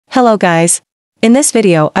Hello guys. In this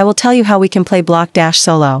video I will tell you how we can play block dash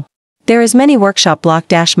solo. There is many workshop block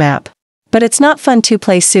dash map. But it's not fun to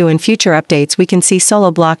play SU. In future updates we can see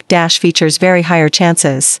solo block dash features very higher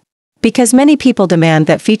chances. Because many people demand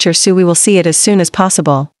that feature SU, we will see it as soon as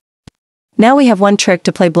possible. Now we have one trick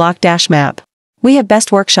to play block dash map. We have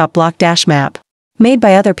best workshop block dash map. Made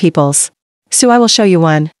by other people's. So I will show you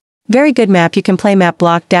one. Very good map you can play map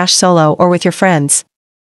block dash solo or with your friends.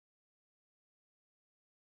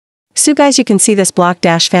 So guys, you can see this block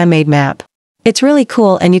dash fan made map. It's really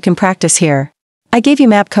cool and you can practice here. I gave you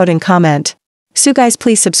map code in comment. So guys,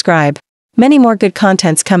 please subscribe. Many more good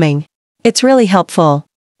contents coming. It's really helpful.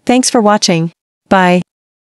 Thanks for watching. Bye.